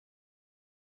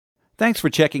Thanks for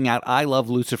checking out I Love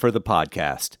Lucifer, the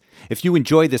podcast. If you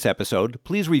enjoyed this episode,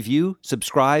 please review,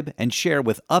 subscribe, and share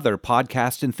with other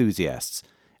podcast enthusiasts.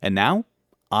 And now,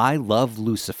 I Love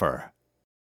Lucifer.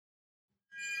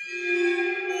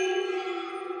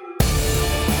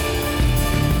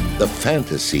 The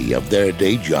fantasy of their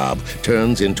day job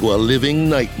turns into a living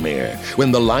nightmare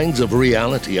when the lines of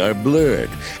reality are blurred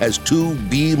as two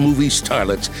B-movie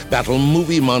starlets battle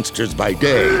movie monsters by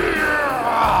day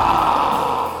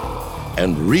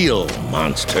and real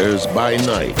monsters by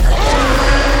night.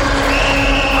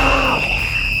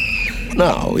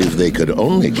 Now, if they could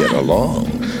only get along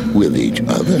with each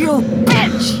other. You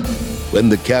bitch! When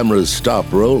the cameras stop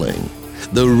rolling,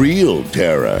 the real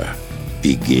terror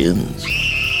begins.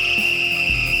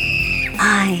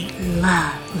 I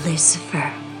Love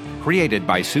Lucifer. Created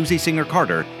by Susie Singer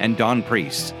Carter and Don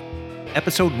Priest.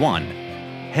 Episode 1,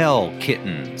 Hell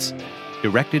Kittens.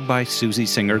 Directed by Susie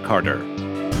Singer Carter.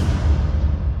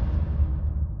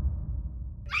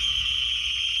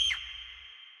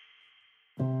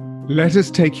 Let us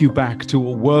take you back to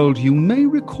a world you may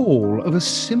recall of a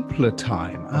simpler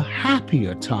time, a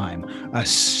happier time, a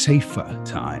safer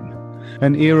time.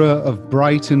 An era of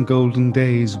bright and golden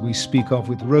days we speak of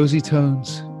with rosy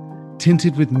tones,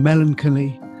 tinted with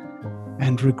melancholy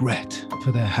and regret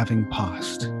for their having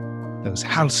passed. Those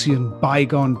halcyon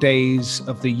bygone days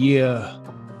of the year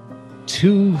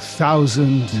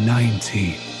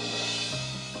 2019.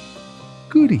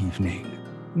 Good evening.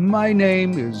 My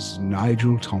name is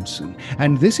Nigel Thompson,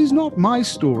 and this is not my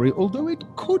story, although it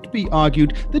could be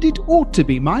argued that it ought to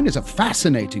be. Mine is a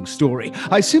fascinating story.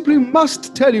 I simply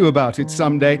must tell you about it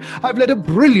someday. I've led a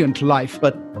brilliant life,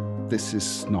 but this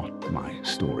is not my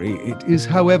story. It is,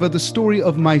 however, the story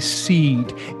of my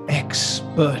seed,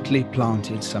 expertly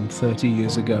planted some 30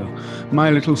 years ago. My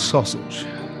little sausage,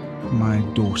 my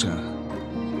daughter.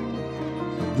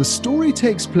 The story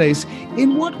takes place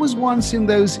in what was once, in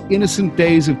those innocent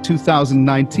days of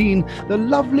 2019, the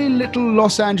lovely little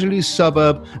Los Angeles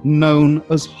suburb known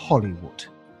as Hollywood.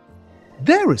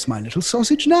 There is my little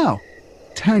sausage now,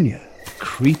 Tanya,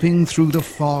 creeping through the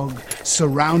fog,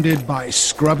 surrounded by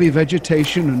scrubby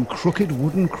vegetation and crooked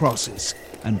wooden crosses.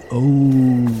 An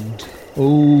old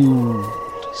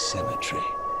cemetery.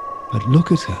 But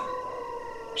look at her.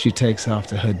 She takes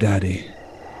after her daddy.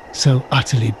 So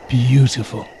utterly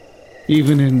beautiful.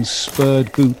 Even in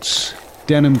spurred boots,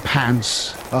 denim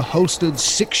pants, a holstered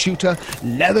six-shooter,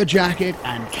 leather jacket,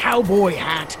 and cowboy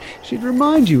hat, she'd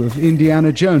remind you of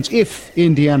Indiana Jones, if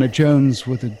Indiana Jones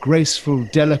were the graceful,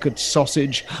 delicate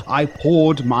sausage I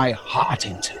poured my heart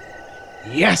into.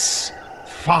 Yes,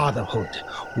 fatherhood,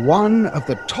 one of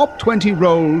the top 20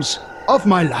 roles of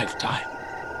my lifetime.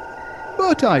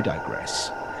 But I digress.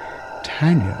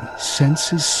 Tanya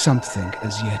senses something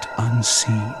as yet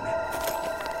unseen.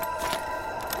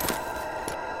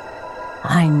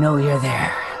 I know you're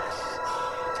there.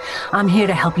 I'm here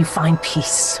to help you find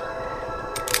peace.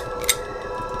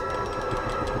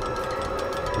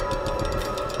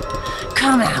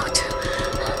 Come out.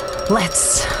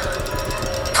 Let's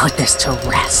put this to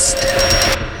rest.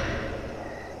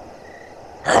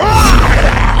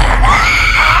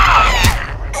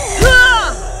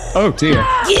 Oh dear,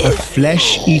 a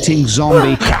flesh-eating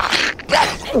zombie.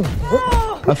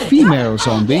 A female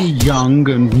zombie, young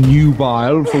and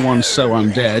nubile for one so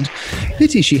undead.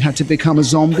 Pity she had to become a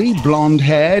zombie,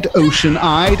 blonde-haired,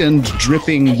 ocean-eyed, and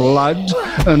dripping blood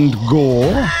and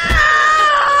gore.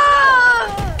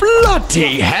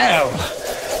 Bloody hell!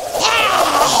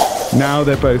 Now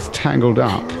they're both tangled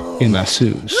up in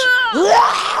lassos.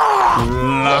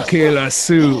 Lucky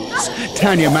lassos.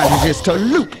 Tanya manages to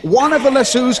loop one of the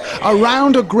lassos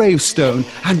around a gravestone,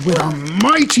 and with a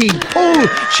mighty pull,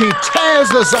 she tears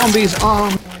the zombie's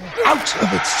arm out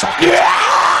of its socket.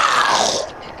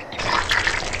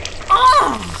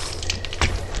 Oh!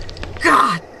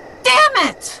 God damn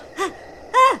it!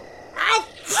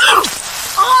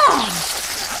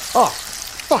 Oh,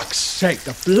 fuck's sake,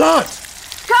 the blood!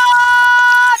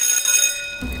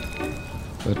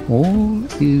 But all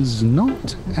is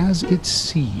not as it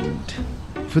seemed.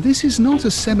 For this is not a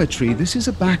cemetery, this is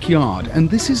a backyard, and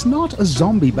this is not a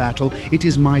zombie battle, it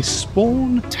is my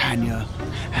spawn, Tanya,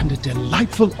 and a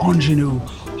delightful ingenue,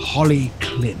 Holly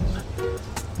Klim.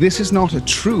 This is not a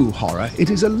true horror, it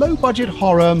is a low-budget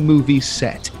horror movie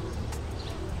set.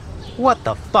 What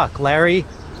the fuck, Larry?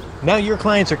 Now your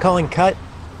clients are calling cut?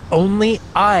 Only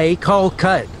I call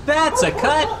cut. That's a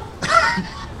cut!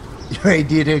 Your AD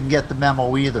didn't get the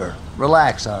memo either.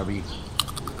 Relax, Harvey.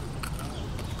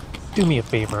 Do me a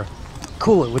favor.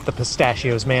 Cool it with the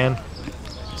pistachios, man.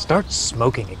 Start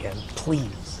smoking again,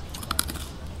 please.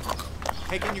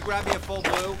 Hey, can you grab me a full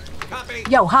blue? Copy.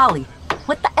 Yo, Holly,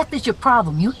 what the F is your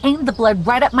problem? You aimed the blood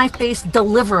right at my face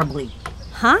deliberately.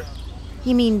 Huh?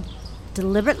 You mean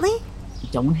deliberately?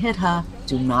 Don't hit her.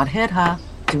 Do not hit her.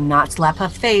 Do not slap her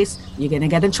face. You're gonna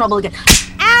get in trouble again.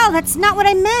 Ow, that's not what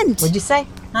I meant. What'd you say?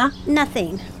 Huh?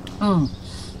 Nothing.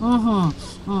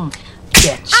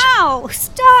 Bitch. Ow,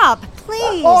 stop,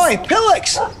 please. Oi,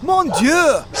 Pillix! Mon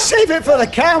Dieu! Save it for the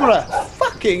camera!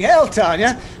 Fucking hell,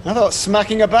 Tanya! I thought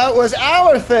smacking about was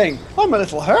our thing. I'm a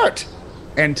little hurt.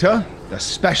 Enter the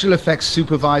special effects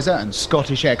supervisor and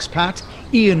Scottish expat,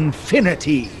 Ian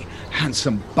Finnerty.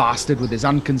 Handsome bastard with his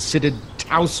unconsidered,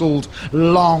 tousled,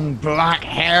 long black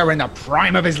hair in the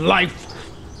prime of his life.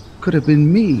 Could have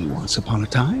been me once upon a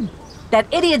time.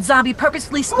 That idiot zombie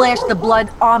purposely splashed the blood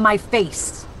on my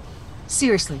face.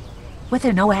 Seriously, were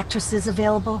there no actresses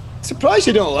available? Surprised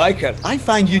you don't like her. I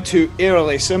find you two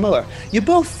eerily similar. You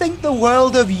both think the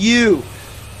world of you.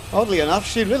 Oddly enough,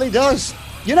 she really does.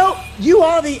 You know, you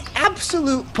are the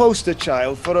absolute poster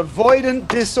child for avoidant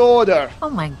disorder. Oh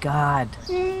my God.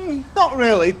 Not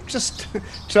really. Just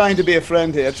trying to be a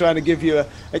friend here, trying to give you an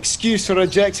excuse for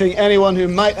rejecting anyone who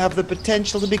might have the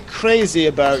potential to be crazy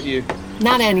about you.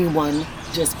 Not anyone,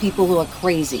 just people who are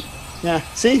crazy. Yeah,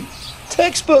 see?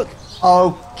 Textbook.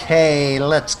 Okay,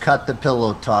 let's cut the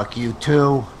pillow talk, you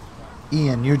two.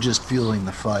 Ian, you're just fueling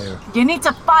the fire. You need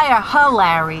to fire her,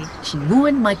 Larry. She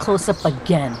ruined my close-up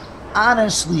again.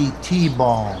 Honestly,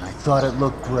 T-Bone, I thought it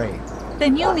looked great.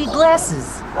 Then you need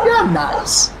glasses. You're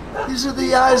nuts. These are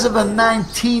the eyes of a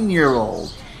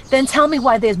 19-year-old. Then tell me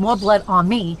why there's more blood on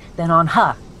me than on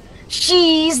her.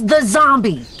 She's the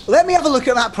zombie. Let me have a look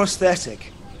at that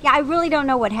prosthetic. Yeah, I really don't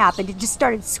know what happened. It just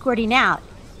started squirting out.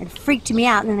 It freaked me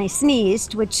out and then I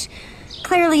sneezed, which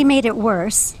clearly made it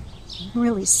worse. I'm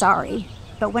really sorry.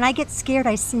 But when I get scared,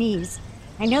 I sneeze.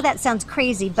 I know that sounds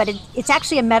crazy, but it's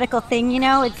actually a medical thing, you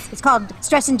know? It's called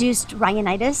stress-induced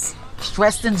rhinitis.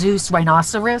 Stress-induced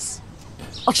rhinoceros?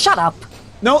 Oh, shut up.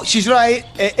 No, she's right.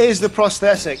 It is the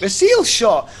prosthetic. The seal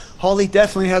shot. Holly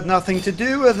definitely had nothing to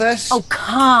do with this. Oh,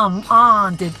 come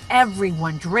on. Did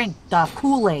everyone drink the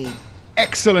Kool-Aid?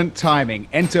 Excellent timing.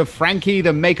 Enter Frankie,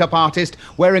 the makeup artist,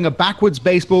 wearing a backwards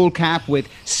baseball cap with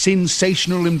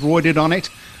sensational embroidered on it.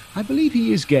 I believe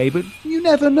he is gay, but you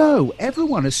never know.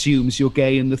 Everyone assumes you're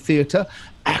gay in the theatre.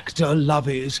 Actor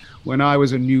lovies. When I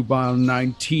was a nubile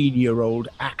 19-year-old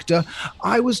actor,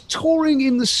 I was touring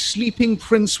in The Sleeping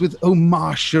Prince with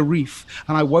Omar Sharif,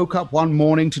 and I woke up one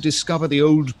morning to discover the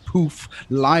old poof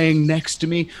lying next to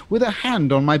me with a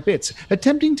hand on my bits,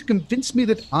 attempting to convince me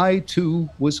that I, too,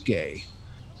 was gay.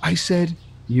 I said,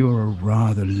 "You're a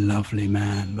rather lovely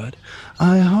man, but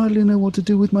I hardly know what to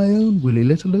do with my own willy,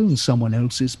 let alone someone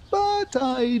else's, but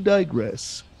I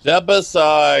digress." Step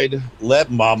aside.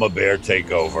 Let Mama Bear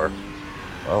take over.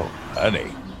 Oh, honey,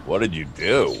 what did you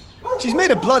do? She's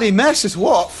made a bloody mess as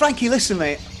what? Frankie, listen,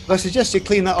 mate. I suggest you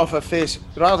clean that off her face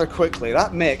rather quickly.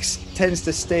 That mix tends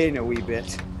to stain a wee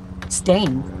bit.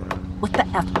 Stain? What the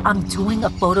F? I'm doing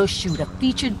a photo shoot, a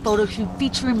featured photo shoot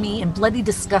featuring me in Bloody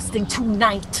Disgusting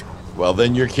tonight. Well,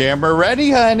 then your camera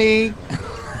ready, honey.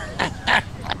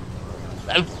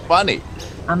 That's funny.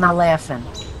 I'm not laughing.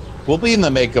 We'll be in the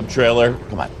makeup trailer.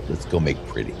 Come on, let's go make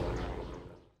pretty.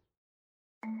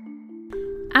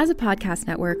 As a podcast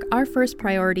network, our first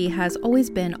priority has always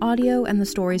been audio and the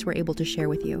stories we're able to share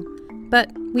with you.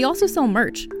 But we also sell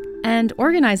merch, and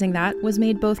organizing that was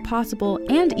made both possible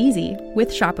and easy with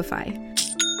Shopify.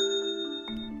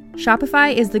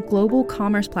 Shopify is the global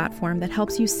commerce platform that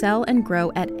helps you sell and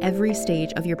grow at every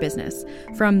stage of your business,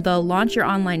 from the launch your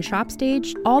online shop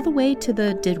stage all the way to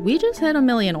the did we just hit 1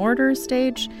 million orders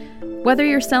stage. Whether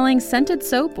you're selling scented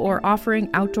soap or offering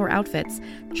outdoor outfits,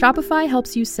 Shopify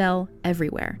helps you sell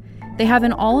everywhere. They have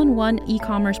an all-in-one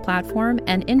e-commerce platform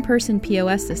and in-person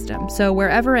POS system, so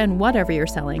wherever and whatever you're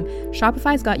selling,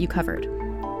 Shopify's got you covered.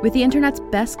 With the internet's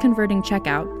best converting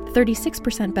checkout,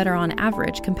 36% better on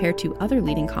average compared to other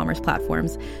leading commerce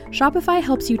platforms, Shopify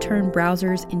helps you turn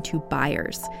browsers into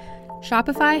buyers.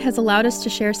 Shopify has allowed us to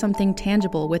share something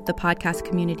tangible with the podcast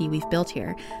community we've built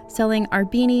here, selling our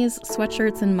beanies,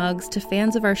 sweatshirts, and mugs to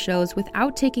fans of our shows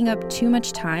without taking up too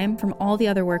much time from all the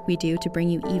other work we do to bring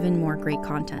you even more great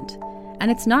content. And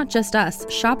it's not just us.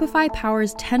 Shopify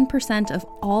powers 10% of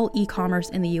all e-commerce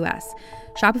in the US.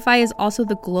 Shopify is also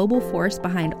the global force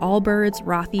behind Allbirds,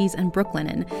 Rothy's, and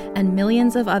Brooklinen, and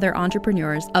millions of other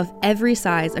entrepreneurs of every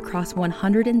size across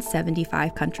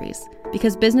 175 countries.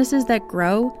 Because businesses that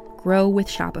grow with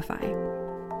Shopify.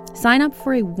 Sign up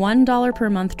for a $1 per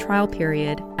month trial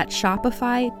period at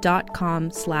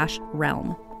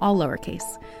shopify.com/realm, all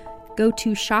lowercase. Go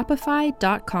to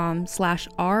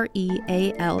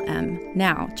shopify.com/REALM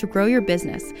now to grow your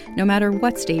business, no matter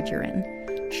what stage you're in.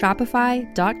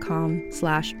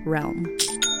 Shopify.com/realm.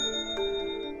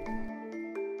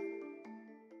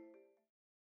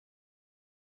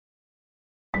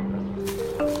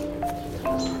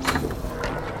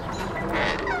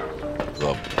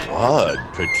 The blood,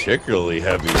 particularly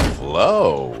heavy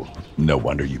flow. No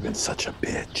wonder you've been such a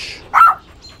bitch.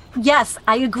 Yes,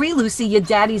 I agree, Lucy. Your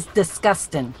daddy's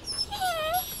disgusting.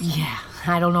 Yeah,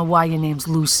 I don't know why your name's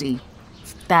Lucy.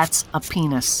 That's a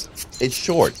penis. It's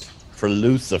short for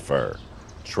Lucifer.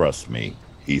 Trust me,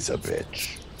 he's a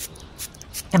bitch.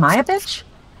 Am I a bitch?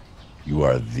 You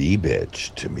are the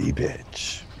bitch to me,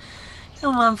 bitch.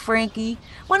 Come on, Frankie.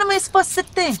 What am I supposed to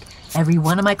think? Every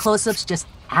one of my close-ups just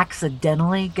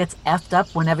accidentally gets effed up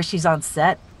whenever she's on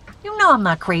set? You know I'm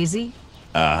not crazy.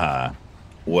 Uh-huh.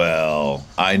 Well,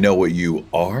 I know what you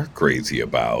are crazy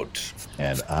about.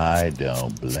 And I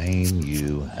don't blame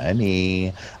you,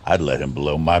 honey. I'd let him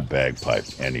blow my bagpipe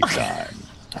anytime.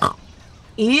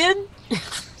 Ian?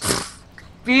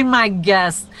 Be my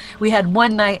guest. We had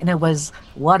one night and it was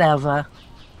whatever.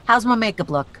 How's my makeup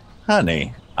look?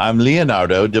 Honey, I'm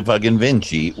Leonardo da fucking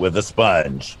Vinci with a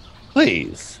sponge.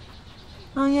 Please.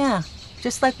 Oh yeah,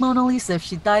 just like Mona Lisa if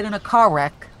she died in a car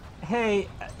wreck. Hey,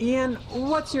 Ian,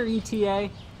 what's your ETA?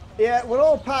 Yeah, we're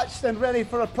all patched and ready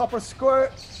for a proper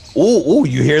squirt. Ooh,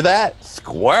 you hear that?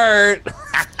 Squirt!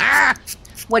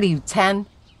 What are you, 10?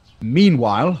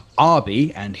 Meanwhile,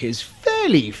 Arby and his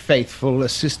fairly faithful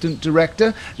assistant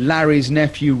director, Larry's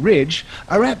nephew Ridge,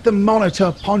 are at the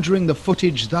monitor pondering the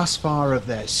footage thus far of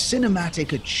their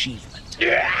cinematic achievement.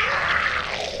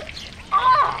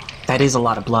 That is a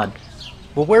lot of blood.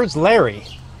 Well, where's Larry?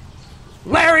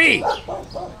 Larry!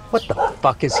 What the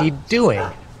fuck is he doing?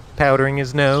 Powdering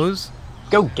his nose?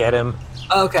 Go get him.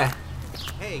 Okay.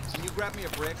 Hey, can you grab me a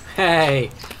brick?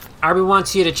 Hey, Arby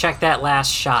wants you to check that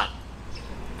last shot.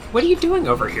 What are you doing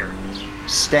over here?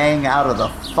 Staying out of the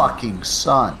fucking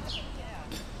sun.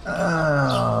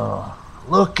 Oh,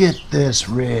 look at this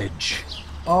ridge.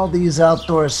 All these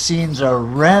outdoor scenes are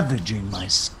ravaging my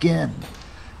skin.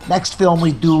 Next film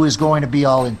we do is going to be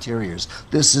all interiors.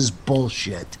 This is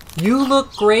bullshit. You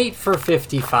look great for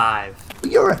 55.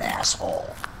 You're an asshole.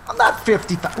 I'm not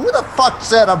 55. Who the fuck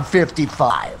said I'm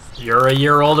 55? You're a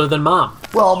year older than Mom.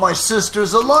 Well, my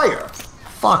sister's a liar.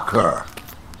 Fuck her.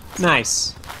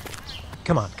 Nice.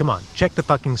 Come on. Check the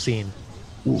fucking scene.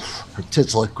 Oof, her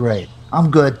tits look great. I'm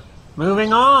good.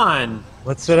 Moving on.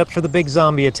 Let's set up for the big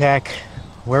zombie attack.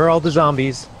 Where are all the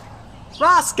zombies?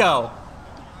 Roscoe!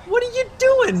 What are you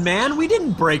doing, man? We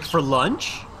didn't break for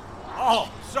lunch. Oh,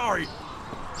 sorry.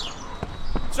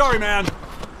 Sorry, man.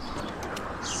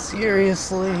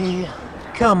 Seriously?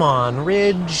 Come on,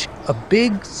 Ridge. A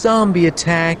big zombie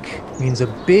attack means a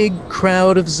big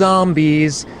crowd of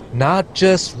zombies, not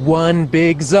just one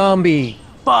big zombie.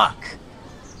 Fuck!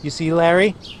 You see,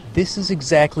 Larry? This is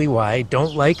exactly why I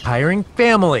don't like hiring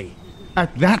family.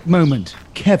 At that moment,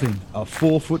 Kevin, a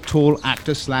 4-foot-tall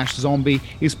actor/zombie,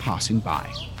 is passing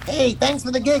by. Hey, thanks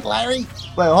for the gig, Larry.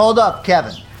 Wait, hold up,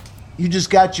 Kevin. You just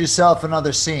got yourself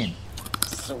another scene.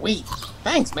 Sweet.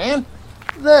 Thanks, man.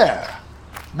 There.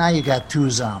 Now you got 2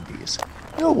 zombies.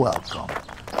 You're welcome.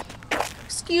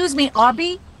 Excuse me,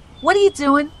 Arby? What are you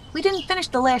doing? We didn't finish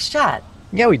the last shot.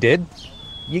 Yeah, we did.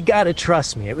 You gotta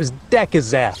trust me. It was deck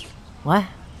as F. What?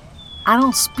 I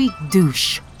don't speak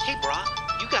douche. Hey, brah,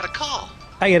 you got a call.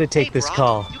 I gotta take this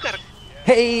call.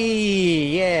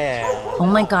 Hey, yeah. Oh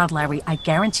my God, Larry, I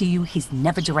guarantee you he's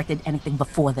never directed anything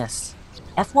before this.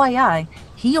 FYI,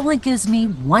 he only gives me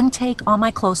 1 take on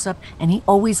my close-up, and he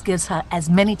always gives her as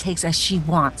many takes as she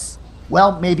wants.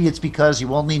 Well, maybe it's because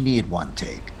you only need 1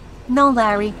 take. No,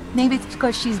 Larry, maybe it's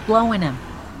because she's blowing him.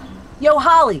 Yo,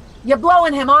 Holly, you're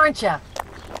blowing him, aren't you?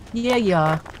 Yeah, you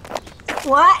are.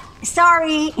 What?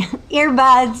 Sorry,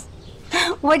 earbuds.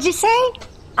 What'd you say?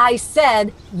 I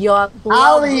said you're blowing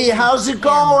Holly, how's it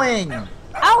going?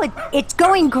 Oh, it's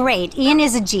going great. Ian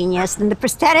is a genius, and the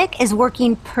prosthetic is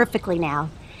working perfectly now.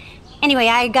 Anyway,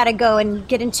 I gotta go and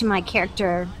get into my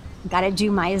character. Gotta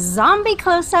do my zombie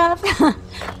close-up.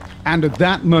 And at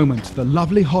that moment, the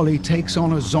lovely Holly takes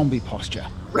on a zombie posture.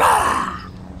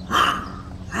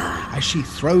 As she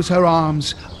throws her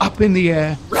arms up in the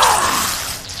air,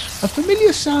 a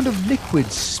familiar sound of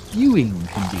liquid spewing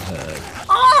can be heard.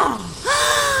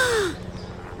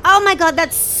 Oh my God,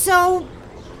 that's so...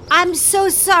 I'm so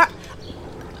sorry.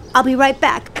 I'll be right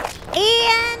back.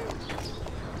 Ian!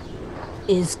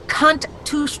 Is cunt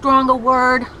too strong a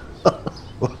word?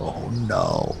 Oh,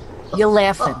 no. You're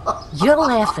laughing. You're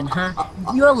laughing, huh?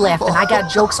 You're laughing. I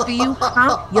got jokes for you,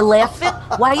 huh? You laughing?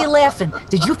 Why you laughing?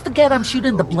 Did you forget I'm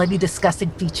shooting the Bloody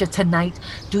Disgusting feature tonight?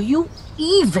 Do you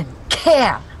even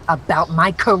care about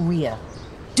my career?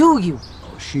 Do you?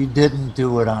 She didn't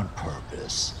do it on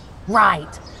purpose.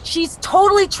 Right. She's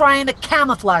totally trying to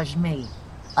camouflage me.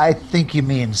 I think you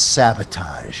mean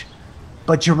sabotage.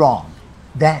 But you're wrong.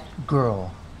 That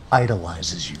girl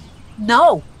idolizes you.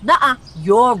 No, nuh-uh.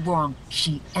 You're wrong.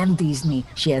 She envies me.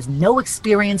 She has no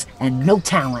experience and no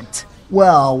talent.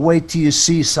 Well, wait till you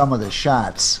see some of the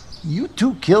shots. You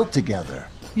two killed together.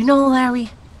 You know, Larry,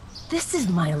 this is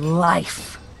my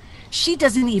life. She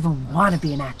doesn't even want to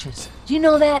be an actress. Do you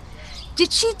know that?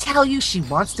 Did she tell you she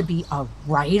wants to be a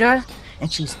writer?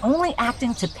 And she's only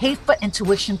acting to pay for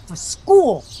intuition for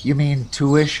school. You mean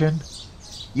tuition?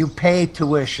 You pay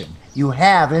tuition. You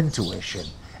have intuition.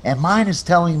 And mine is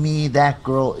telling me that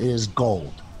girl is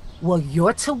gold. Well,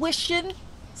 your tuition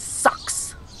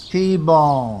sucks.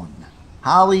 T-Bone.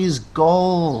 Holly's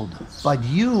gold, but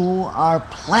you are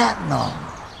platinum.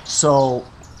 So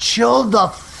chill the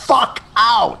fuck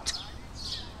out.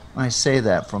 I say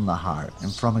that from the heart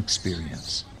and from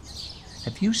experience.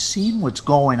 Have you seen what's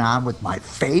going on with my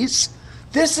face?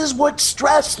 This is what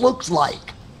stress looks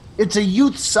like. It's a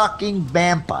youth-sucking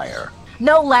vampire.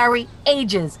 No, Larry,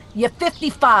 ages. You're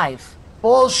 55.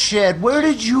 Bullshit. Where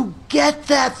did you get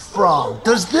that from?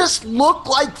 Does this look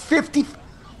like 50?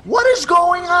 What is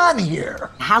going on here?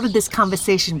 How did this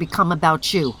conversation become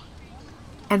about you?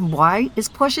 And why is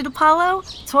Portia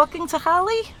DiPaolo talking to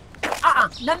Holly?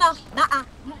 No.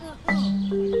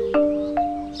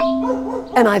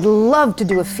 And I'd love to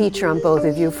do a feature on both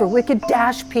of you for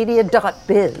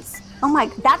wicked-pedia.biz. Oh my,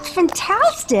 that's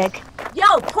fantastic.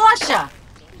 Yo, Portia,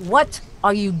 what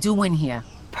are you doing here?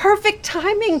 Perfect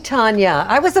timing, Tanya.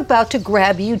 I was about to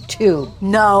grab you too.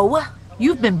 No,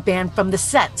 you've been banned from the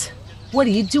set. What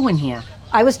are you doing here?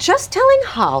 I was just telling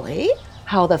Holly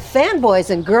how the fanboys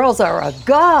and girls are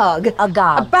agog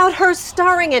about her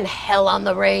starring in Hell on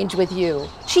the Range with you.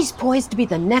 She's poised to be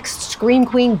the next Scream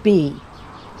Queen bee.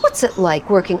 What's it like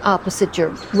working opposite your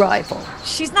rival?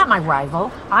 She's not my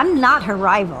rival. I'm not her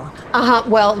rival.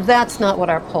 Well, that's not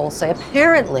what our polls say.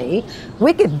 Apparently,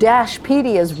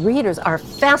 Wicked-Pedia's readers are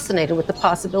fascinated with the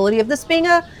possibility of this being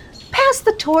a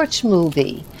pass-the-torch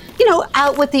movie. You know,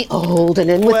 out with the old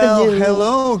and in with the new. Well,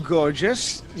 hello,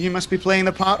 gorgeous. You must be playing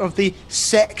the part of the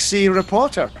sexy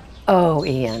reporter. Oh,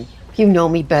 Ian, you know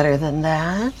me better than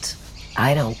that.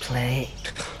 I don't play.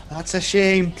 That's a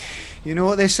shame. You know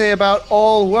what they say about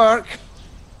all work?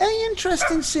 Any interest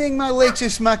in seeing my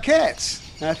latest maquettes?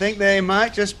 I think they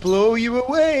might just blow you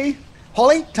away.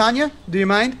 Holly, Tanya, do you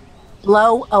mind?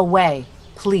 Blow away,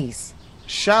 please.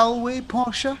 Shall we,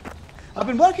 Portia? I've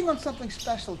been working on something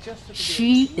special just for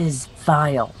She is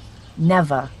vile.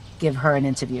 Never give her an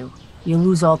interview. You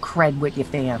lose all cred with your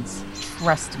fans.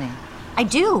 Trust me. I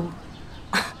do.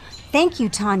 Thank you,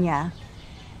 Tanya.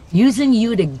 Using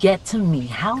you to get to me.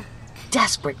 How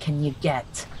desperate can you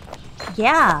get?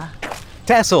 Yeah.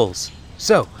 Tassels.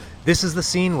 So, this is the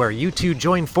scene where you two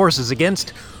join forces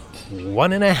against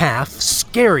 1.5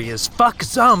 scary as fuck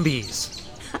zombies.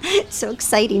 So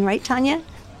exciting, right, Tanya?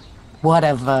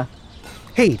 Whatever.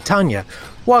 Hey, Tanya,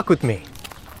 walk with me.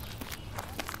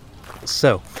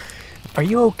 So, are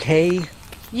you okay?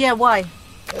 Yeah, why?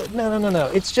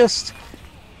 No. It's just,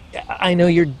 I know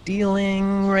you're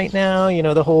dealing right now,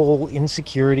 the whole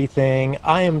insecurity thing.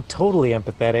 I am totally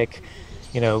empathetic.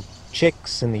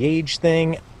 Chicks and the age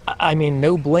thing. I mean,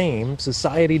 no blame.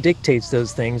 Society dictates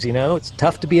those things, It's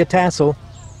tough to be a tassel.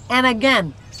 And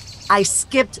again, I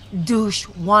skipped douche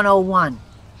 101.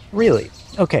 Really?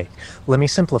 Okay, let me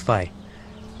simplify.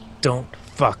 Don't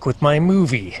fuck with my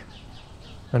movie.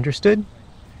 Understood?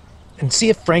 And see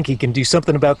if Frankie can do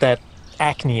something about that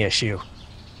acne issue.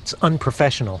 It's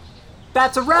unprofessional.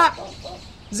 That's a wrap!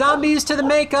 Zombies to the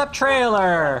makeup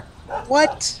trailer!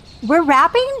 What? We're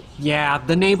rapping? Yeah,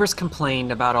 the neighbors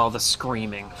complained about all the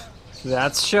screaming.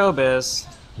 That's showbiz.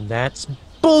 That's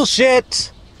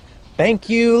bullshit! Thank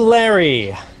you,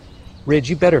 Larry. Ridge,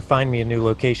 you better find me a new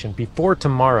location before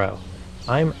tomorrow.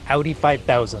 I'm Audi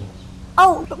 5000.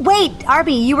 Oh, wait,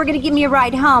 Arby, you were going to give me a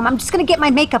ride home. I'm just going to get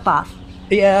my makeup off.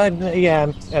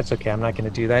 Yeah, that's okay. I'm not going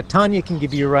to do that. Tanya can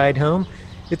give you a ride home.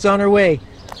 It's on her way.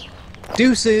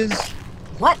 Deuces.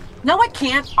 What? No, I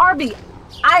can't. Arby,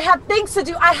 I have things to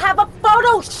do. I have a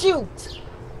photo shoot.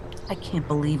 I can't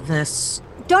believe this.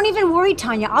 Don't even worry,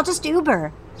 Tanya. I'll just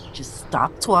Uber. Just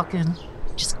stop talking.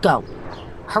 Just go.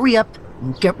 Hurry up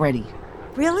and get ready.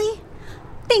 Really?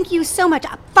 Thank you so much.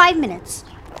 5 minutes.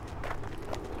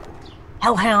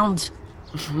 Hellhound.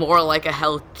 More like a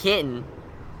hell kitten.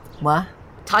 What?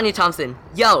 Tanya Thompson,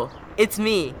 yo, it's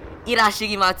me, Ira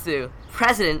Shigematsu,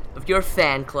 president of your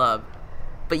fan club.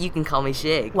 But you can call me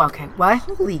Shig. Well, okay, what?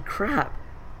 Holy crap.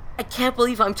 I can't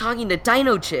believe I'm talking to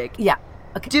Dino Chick. Yeah,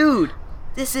 okay. Dude,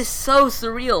 this is so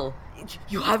surreal.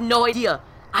 You have no idea.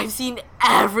 I've seen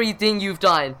everything you've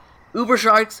done. Uber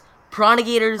Sharks,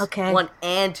 Pronigators, 1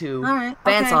 and 2. All right,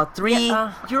 Bandsaw 3.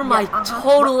 Yeah, you're my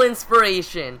total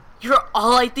inspiration. You're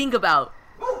all I think about.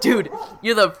 Dude,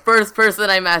 you're the first person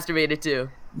I masturbated to.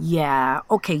 Yeah,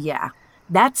 okay, yeah.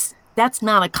 That's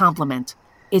not a compliment.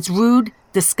 It's rude,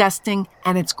 disgusting,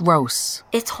 and it's gross.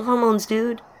 It's hormones,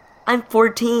 dude. I'm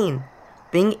 14.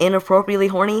 Being inappropriately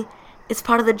horny is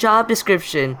part of the job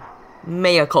description.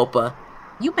 Mea culpa.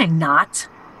 You may not.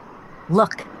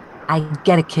 Look, I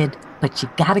get it, kid, but you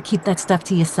gotta keep that stuff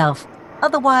to yourself.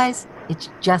 Otherwise, it's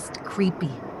just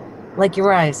creepy. Like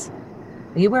your eyes.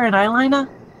 Are you wearing eyeliner?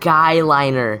 Guy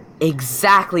liner.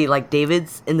 Exactly like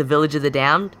David's in the Village of the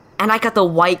Damned. And I got the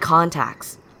white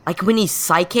contacts. Like when he's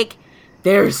psychic,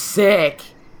 they're sick.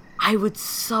 I would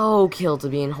so kill to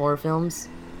be in horror films.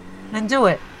 Then do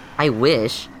it. I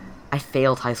wish. I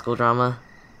failed high school drama.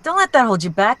 Don't let that hold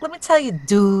you back. Let me tell you,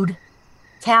 dude.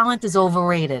 Talent is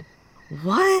overrated.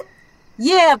 What?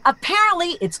 Yeah,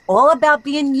 apparently it's all about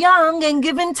being young and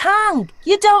giving tongue.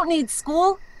 You don't need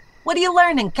school. What are you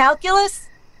learning, calculus?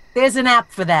 There's an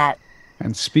app for that.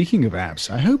 And speaking of apps,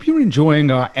 I hope you're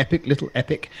enjoying our epic little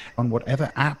epic on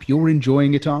whatever app you're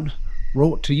enjoying it on.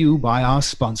 Brought to you by our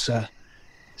sponsor,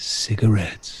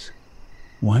 cigarettes.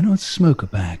 Why not smoke a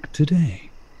pack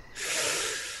today?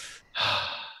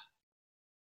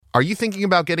 Are you thinking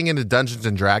about getting into Dungeons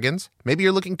 & Dragons? Maybe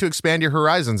you're looking to expand your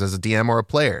horizons as a DM or a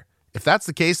player. If that's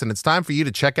the case, then it's time for you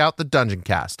to check out the Dungeon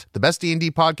Cast, the best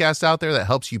D&D podcast out there that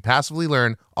helps you passively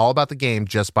learn all about the game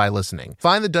just by listening.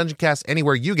 Find the Dungeon Cast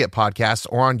anywhere you get podcasts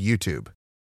or on YouTube.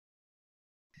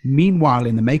 Meanwhile,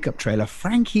 in the makeup trailer,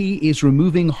 Frankie is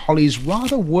removing Holly's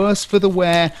rather worse for the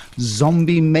wear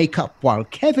zombie makeup, while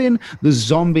Kevin, the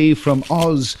zombie from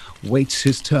Oz, waits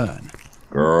his turn.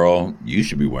 Girl, you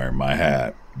should be wearing my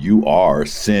hat. You are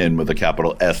Sin with a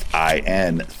capital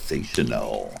S-I-N,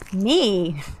 sensational.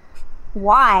 Me?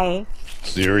 Why?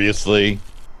 Seriously?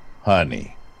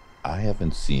 Honey, I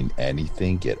haven't seen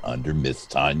anything get under Miss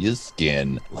Tanya's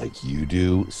skin like you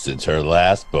do since her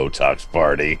last Botox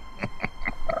party.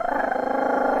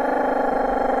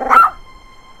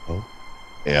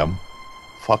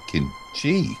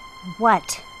 O-M-fucking-G.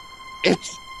 What?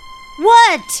 It's...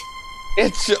 What?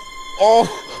 It's... Oh,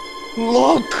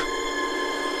 look!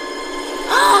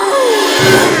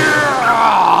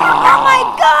 Oh my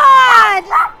God!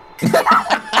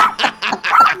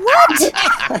 What?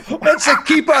 It's a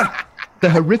keeper! The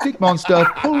horrific monster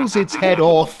pulls its head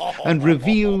off and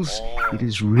reveals it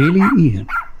is really Ian.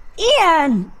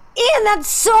 Ian! Ian, that's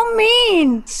so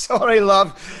mean! Sorry,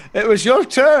 love. It was your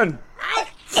turn.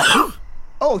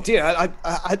 Oh, dear.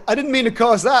 I didn't mean to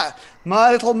cause that.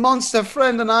 My little monster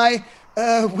friend and I,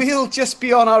 we'll just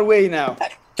be on our way now.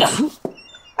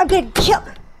 I'm gonna kill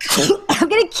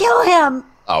him!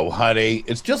 Oh, honey,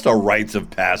 it's just a rites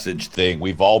of passage thing.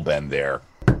 We've all been there.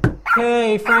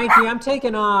 Hey, Frankie, I'm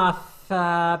taking off.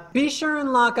 Be sure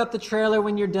and lock up the trailer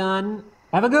when you're done.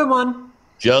 Have a good one.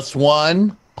 Just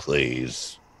one?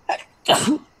 Please.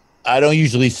 I don't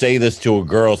usually say this to a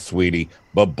girl, sweetie,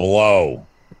 but blow.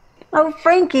 Oh,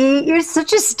 Frankie, you're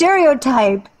such a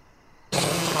stereotype.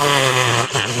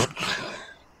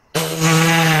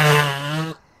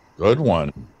 Good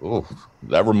one. Ooh,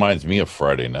 that reminds me of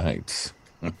Friday nights.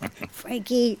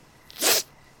 Frankie,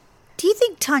 do you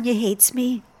think Tanya hates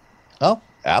me? Oh,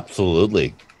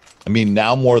 absolutely. I mean,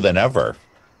 now more than ever.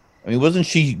 I mean, wasn't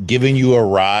she giving you a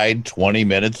ride 20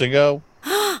 minutes ago?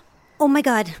 Oh my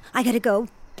God, I gotta go.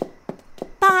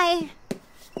 Bye.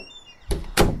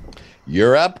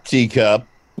 You're up, teacup.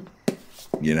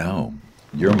 You know,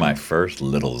 you're my first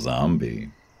little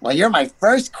zombie. Well, you're my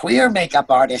first queer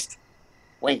makeup artist.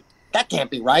 Wait, that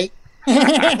can't be right.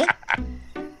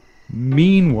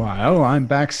 Meanwhile, I'm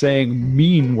back saying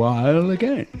meanwhile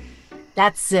again.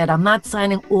 That's it. I'm not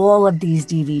signing all of these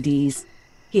DVDs.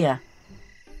 Here.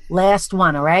 Last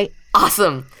one, all right?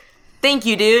 Awesome. Thank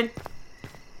you, dude.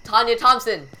 Tanya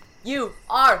Thompson, you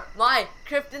are my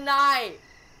kryptonite.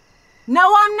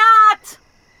 No, I'm not!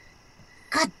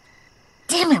 God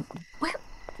damn it.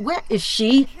 Where is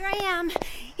she? Here I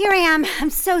am. I'm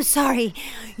so sorry.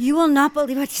 You will not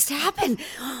believe what just happened.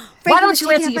 Why don't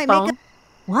you answer your phone? Makeup.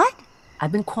 What?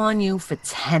 I've been calling you for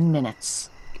 10 minutes.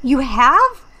 You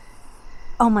have?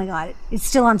 Oh my God, it's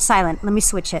still on silent. Let me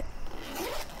switch it.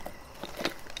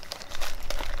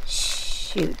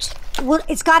 Shoot. Well,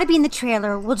 it's got to be in the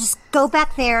trailer. We'll just go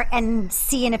back there and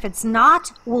see, and if it's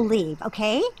not, we'll leave,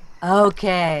 okay?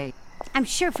 Okay. I'm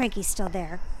sure Frankie's still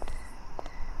there.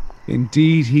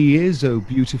 Indeed he is, oh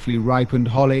beautifully ripened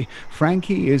Holly.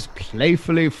 Frankie is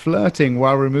playfully flirting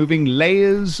while removing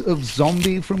layers of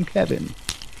zombie from Kevin.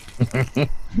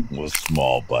 Well,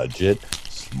 small budget,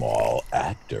 small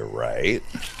actor, right?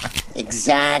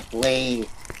 Exactly.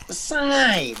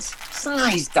 Besides,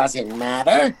 size doesn't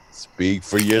matter. Speak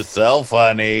for yourself,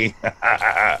 honey.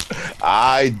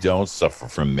 I don't suffer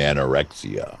from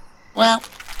anorexia. Well,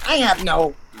 I have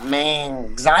no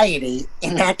anxiety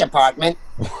in that department.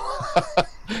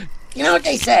 You know what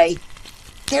they say?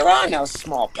 There are no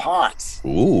small parts.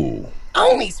 Ooh.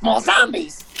 Only small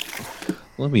zombies.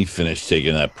 Let me finish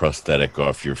taking that prosthetic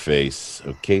off your face.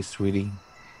 Okay, sweetie?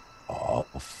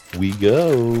 Off we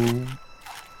go.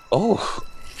 Oh.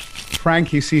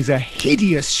 Frankie sees a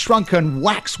hideous, shrunken,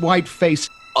 wax-white face.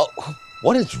 Oh,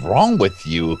 what is wrong with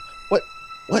you? What?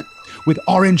 With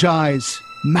orange eyes,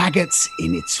 maggots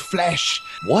in its flesh.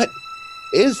 What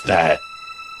is that?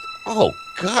 Oh,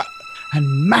 God.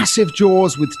 And massive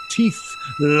jaws with teeth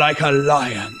like a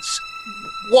lion's.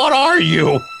 What are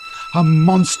you? A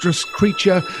monstrous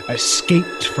creature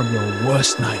escaped from your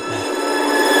worst nightmare.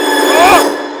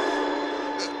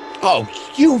 Oh,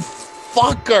 you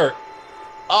fucker.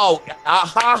 Oh,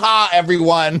 ha,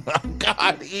 everyone.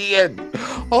 God, Ian.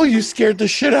 Oh, you scared the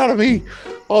shit out of me.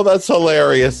 Oh, that's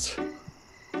hilarious.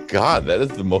 God, that is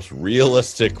the most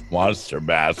realistic monster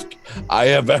mask I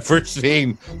have ever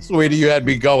seen. Sweetie, you had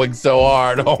me going so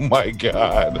hard. Oh, my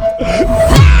God.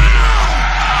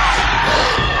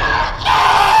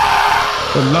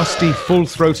 The lusty,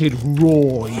 full-throated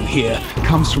roar you hear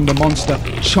comes from the monster,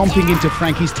 chomping into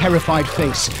Frankie's terrified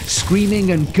face,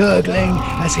 screaming and gurgling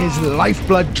as his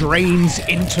lifeblood drains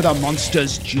into the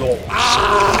monster's jaws.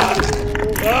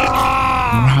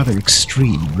 Rather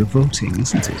extreme, revolting,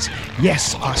 isn't it?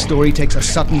 Yes, our story takes a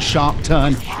sudden sharp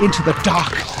turn into the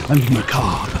dark and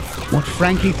macabre. What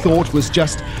Frankie thought was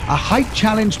just a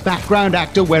height-challenged background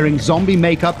actor wearing zombie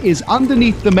makeup is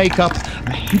underneath the makeup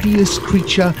a hideous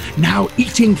creature now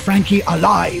eating Frankie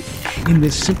alive in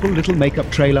this simple little makeup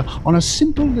trailer on a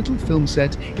simple little film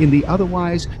set in the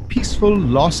otherwise peaceful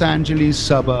Los Angeles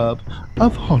suburb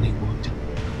of Hollywood.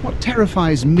 What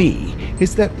terrifies me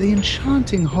is that the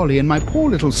enchanting Holly and my poor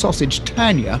little sausage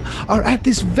Tanya are at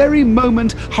this very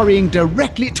moment hurrying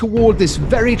directly toward this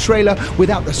very trailer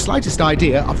without the slightest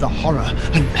idea of the horror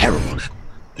and peril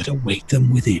that await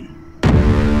them within.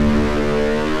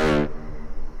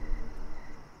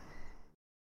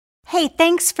 Hey,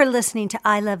 thanks for listening to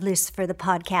I Love Lucifer, the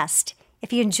podcast.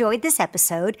 If you enjoyed this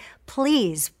episode,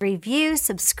 please review,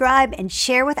 subscribe, and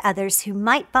share with others who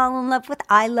might fall in love with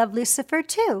I Love Lucifer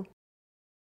too.